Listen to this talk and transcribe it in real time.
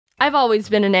I've always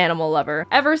been an animal lover.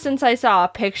 Ever since I saw a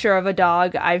picture of a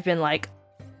dog, I've been like,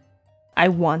 I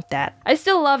want that. I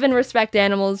still love and respect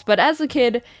animals, but as a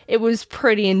kid, it was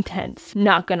pretty intense,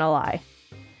 not gonna lie.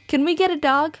 Can we get a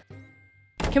dog?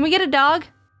 Can we get a dog?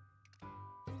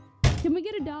 Can we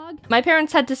get a dog? My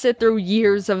parents had to sit through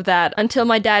years of that until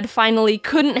my dad finally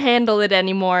couldn't handle it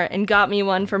anymore and got me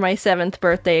one for my 7th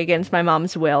birthday against my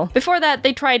mom's will. Before that,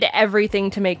 they tried everything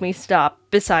to make me stop,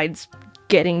 besides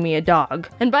getting me a dog.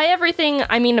 And by everything,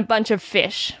 I mean a bunch of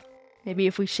fish. Maybe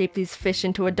if we shape these fish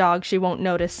into a dog, she won't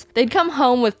notice. They'd come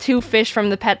home with 2 fish from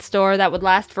the pet store that would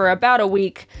last for about a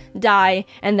week, die,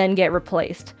 and then get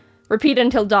replaced. Repeat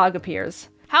until dog appears.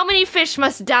 How many fish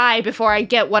must die before I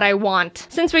get what I want?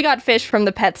 Since we got fish from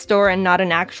the pet store and not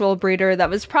an actual breeder, that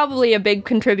was probably a big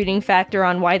contributing factor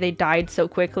on why they died so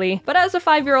quickly. But as a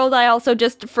 5-year-old, I also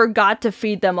just forgot to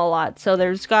feed them a lot, so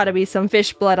there's gotta be some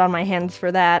fish blood on my hands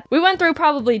for that. We went through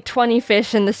probably 20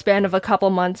 fish in the span of a couple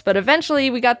months, but eventually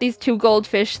we got these 2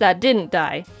 goldfish that didn't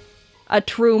die. A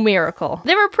true miracle.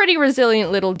 They were pretty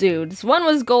resilient little dudes. One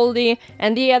was Goldie,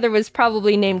 and the other was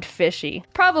probably named Fishy.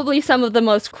 Probably some of the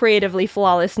most creatively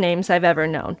flawless names I've ever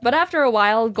known. But after a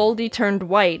while, Goldie turned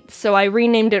white, so I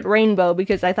renamed it Rainbow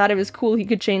because I thought it was cool he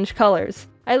could change colors.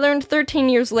 I learned 13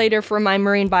 years later from my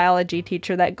marine biology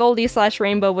teacher that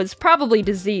Goldie/Rainbow was probably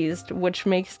diseased, which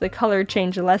makes the color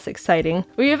change less exciting.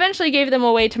 We eventually gave them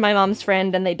away to my mom's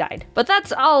friend and they died. But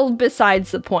that's all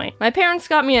besides the point. My parents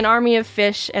got me an army of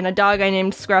fish and a dog I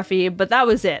named Scruffy, but that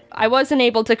was it. I wasn't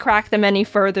able to crack them any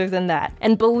further than that.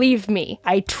 And believe me,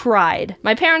 I tried.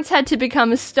 My parents had to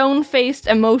become stone-faced,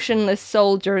 emotionless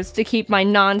soldiers to keep my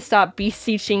non-stop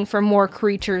beseeching for more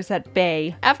creatures at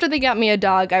bay. After they got me a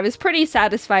dog, I was pretty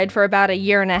satisfied for about a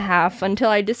year and a half until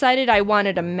I decided I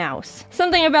wanted a mouse.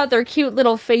 Something about their cute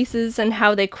little faces and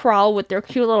how they crawl with their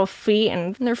cute little feet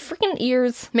and their freaking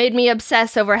ears made me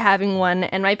obsess over having one,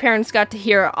 and my parents got to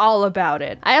hear all about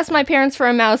it. I asked my parents for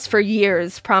a mouse for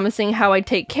years, promising how I'd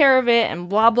take care of it and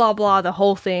blah blah blah, the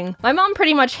whole thing. My mom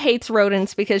pretty much hates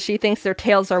rodents because she thinks their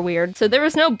tails are weird, so there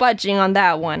was no budging on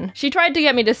that one. She tried to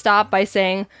get me to stop by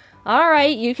saying,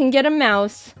 "Alright, you can get a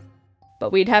mouse,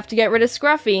 but we'd have to get rid of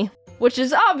Scruffy." Which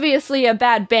is obviously a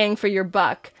bad bang for your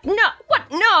buck. No, what?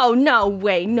 No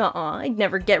way, nuh-uh. I'd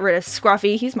never get rid of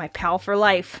Scruffy, he's my pal for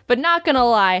life. But not gonna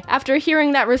lie, after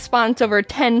hearing that response over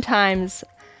 10 times,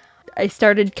 I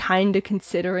started kinda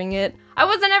considering it. I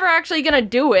wasn't ever actually gonna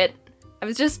do it. I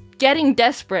was just getting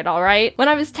desperate, alright? When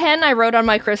I was 10, I wrote on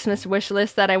my Christmas wish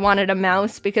list that I wanted a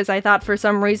mouse because I thought for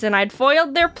some reason I'd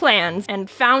foiled their plans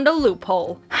and found a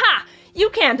loophole. Ha! You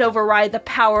can't override the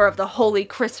power of the holy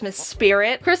Christmas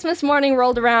spirit. Christmas morning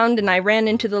rolled around and I ran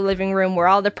into the living room where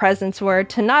all the presents were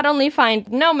to not only find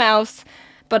no mouse,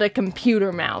 but a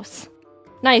computer mouse.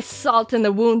 Nice salt in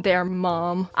the wound there,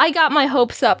 Mom. I got my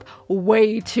hopes up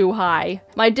way too high.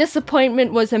 My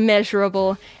disappointment was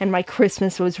immeasurable and my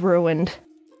Christmas was ruined.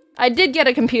 I did get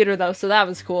a computer though, so that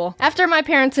was cool. After my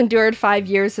parents endured 5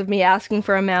 years of me asking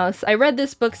for a mouse, I read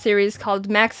this book series called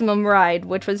Maximum Ride,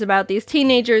 which was about these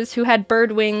teenagers who had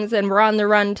bird wings and were on the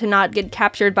run to not get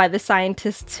captured by the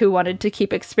scientists who wanted to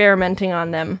keep experimenting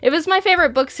on them. It was my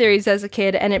favorite book series as a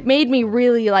kid, and it made me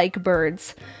really like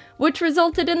birds, which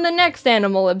resulted in the next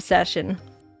animal obsession.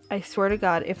 I swear to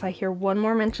God, if I hear one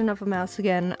more mention of a mouse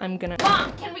again, I'm gonna—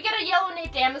 Mom, can we get a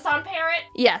yellow-naped Amazon parrot?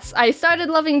 Yes, I started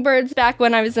loving birds back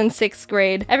when I was in 6th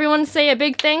grade. Everyone say a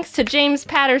big thanks to James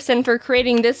Patterson for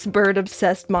creating this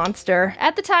bird-obsessed monster.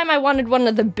 At the time, I wanted one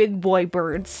of the big boy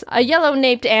birds. A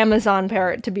yellow-naped Amazon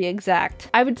parrot, to be exact.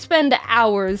 I would spend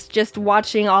hours just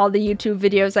watching all the YouTube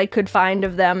videos I could find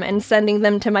of them and sending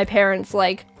them to my parents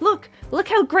like, Look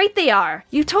how great they are!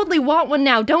 You totally want one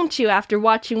now, don't you, after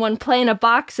watching one play in a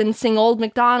box and sing Old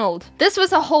MacDonald? This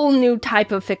was a whole new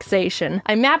type of fixation.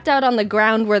 I mapped out on the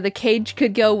ground where the cage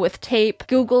could go with tape,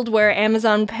 googled where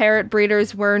Amazon parrot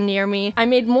breeders were near me. I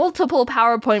made multiple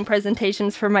PowerPoint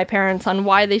presentations for my parents on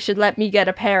why they should let me get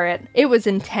a parrot. It was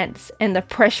intense, and the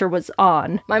pressure was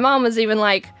on. My mom was even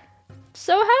like,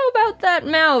 "So how about that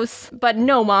mouse?" But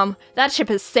no, Mom, that ship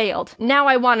has sailed. Now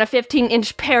I want a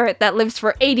 15-inch parrot that lives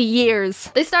for 80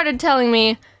 years. They started telling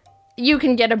me, "You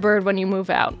can get a bird when you move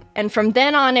out." And from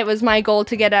then on, it was my goal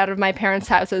to get out of my parents'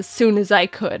 house as soon as I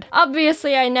could.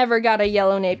 Obviously, I never got a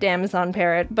yellow-naped Amazon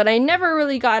parrot, but I never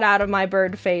really got out of my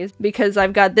bird phase because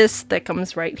I've got this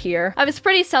thickums right here. I was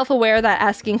pretty self-aware that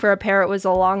asking for a parrot was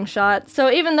a long shot,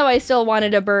 so even though I still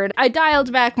wanted a bird, I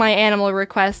dialed back my animal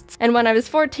requests, and when I was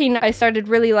 14, I started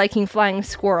really liking flying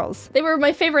squirrels. They were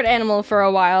my favorite animal for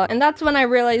a while, and that's when I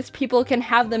realized people can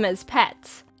have them as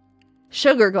pets.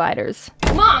 Sugar gliders.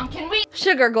 Mom, can we—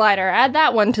 Sugar glider, add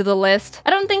that one to the list. I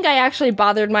don't think I actually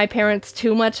bothered my parents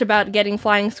too much about getting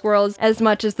flying squirrels as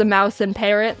much as the mouse and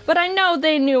parrot, but I know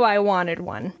they knew I wanted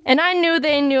one. And I knew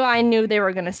they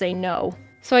were gonna say no.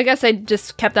 So I guess I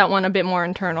just kept that one a bit more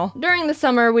internal. During the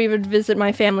summer, we would visit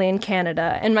my family in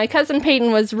Canada, and my cousin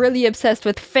Peyton was really obsessed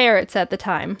with ferrets at the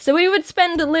time. So we would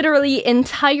spend literally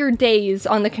entire days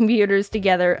on the computers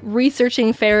together,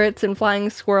 researching ferrets and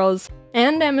flying squirrels,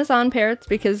 and Amazon parrots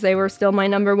because they were still my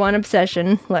 #1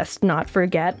 obsession, let's not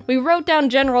forget. We wrote down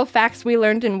general facts we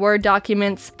learned in Word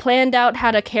documents, planned out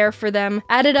how to care for them,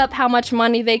 added up how much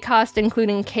money they cost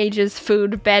including cages,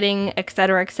 food, bedding,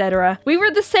 etc, etc. We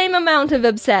were the same amount of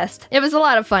obsessed. It was a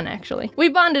lot of fun actually. We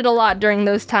bonded a lot during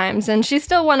those times and she's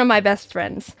still one of my best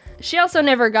friends. She also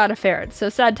never got a ferret, so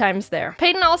sad times there.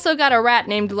 Peyton also got a rat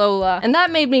named Lola, and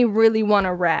that made me really want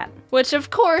a rat. Which of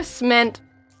course meant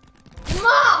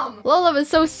Mom! Lola was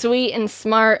so sweet and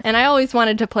smart, and I always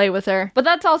wanted to play with her. But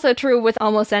that's also true with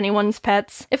almost anyone's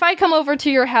pets. If I come over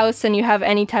to your house and you have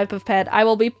any type of pet, I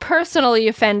will be personally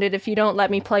offended if you don't let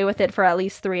me play with it for at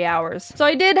least 3 hours. So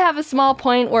I did have a small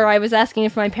point where I was asking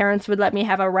if my parents would let me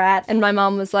have a rat, and my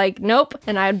mom was like, nope,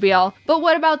 and I'd be all, but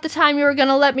what about the time you were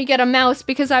gonna let me get a mouse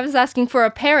because I was asking for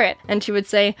a parrot? And she would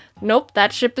say, nope,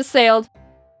 that ship has sailed.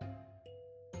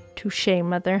 Touché,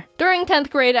 mother. During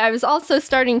 10th grade, I was also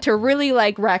starting to really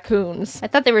like raccoons. I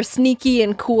thought they were sneaky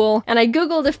and cool, and I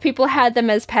googled if people had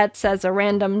them as pets as a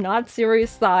random, not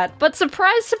serious thought. But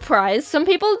surprise, surprise, some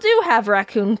people do have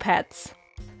raccoon pets.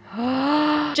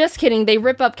 Just kidding, they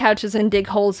rip up couches and dig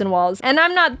holes in walls, and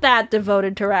I'm not that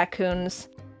devoted to raccoons.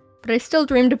 But I still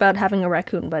dreamed about having a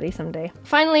raccoon buddy someday.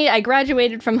 Finally, I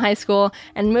graduated from high school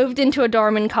and moved into a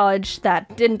dorm in college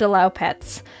that didn't allow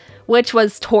pets, which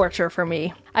was torture for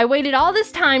me. I waited all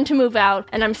this time to move out,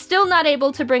 and I'm still not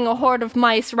able to bring a horde of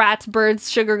mice, rats,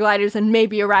 birds, sugar gliders, and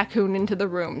maybe a raccoon into the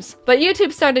rooms. But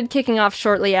YouTube started kicking off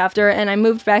shortly after, and I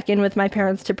moved back in with my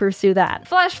parents to pursue that.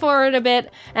 Flash forward a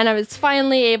bit, and I was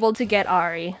finally able to get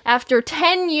Ari. After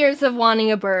 10 years of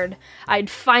wanting a bird, I'd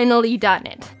finally done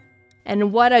it.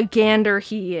 And what a gander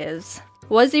he is.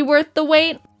 Was he worth the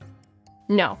wait?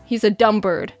 No, he's a dumb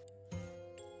bird.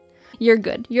 You're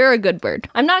good. You're a good bird.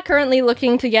 I'm not currently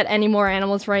looking to get any more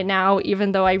animals right now,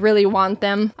 even though I really want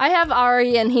them. I have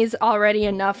Ari and he's already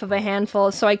enough of a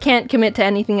handful, so I can't commit to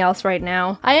anything else right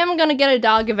now. I am gonna get a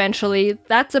dog eventually,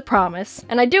 that's a promise.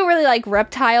 And I do really like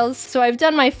reptiles, so I've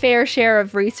done my fair share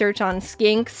of research on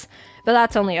skinks, but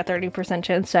that's only a 30%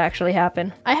 chance to actually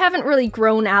happen. I haven't really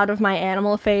grown out of my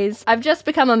animal phase. I've just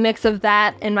become a mix of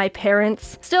that and my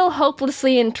parents, still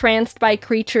hopelessly entranced by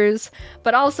creatures,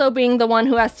 but also being the one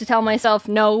who has to tell myself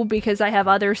no because I have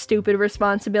other stupid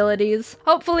responsibilities.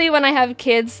 Hopefully when I have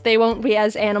kids, they won't be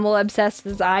as animal obsessed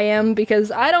as I am, because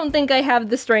I don't think I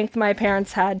have the strength my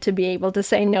parents had to be able to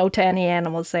say no to any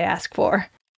animals they ask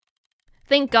for.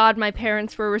 Thank God my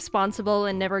parents were responsible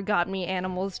and never got me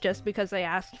animals just because I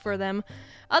asked for them.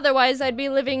 Otherwise, I'd be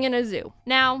living in a zoo.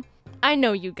 Now, I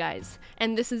know you guys,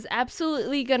 and this is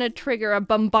absolutely gonna trigger a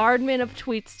bombardment of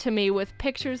tweets to me with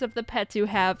pictures of the pets you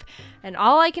have, and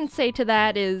all I can say to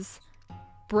that is,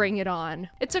 bring it on.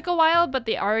 It took a while, but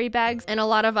the Ari bags and a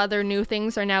lot of other new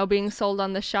things are now being sold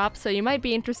on the shop, so you might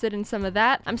be interested in some of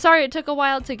that. I'm sorry it took a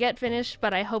while to get finished,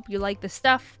 but I hope you like the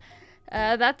stuff.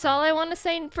 That's all I want to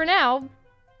say for now.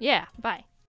 Yeah, bye.